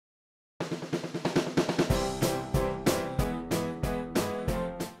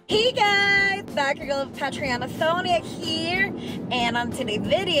Hey guys, back your girl Patriana, Sonia here, and on today's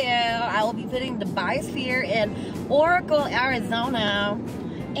video I will be visiting the Biosphere in Oracle, Arizona.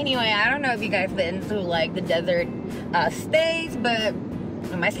 Anyway, I don't know if you guys been to like the desert states, but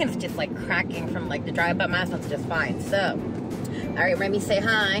my skin is just like cracking from like the dry, but my skin's just fine. So, all right, let me say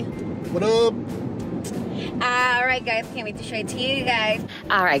hi. What up? Alright guys, can't wait to show it to you guys.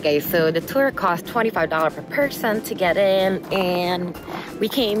 Alright guys, so the tour cost $25 per person to get in, and we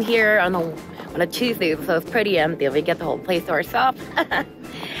came here on a Tuesday, so it's pretty empty. We get the whole place to ourselves.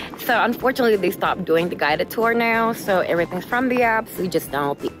 So unfortunately they stopped doing the guided tour now, so everything's from the app, so we just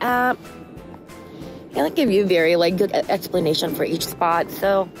download the app. It'll give you very like good explanation for each spot.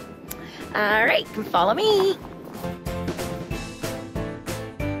 So alright, follow me.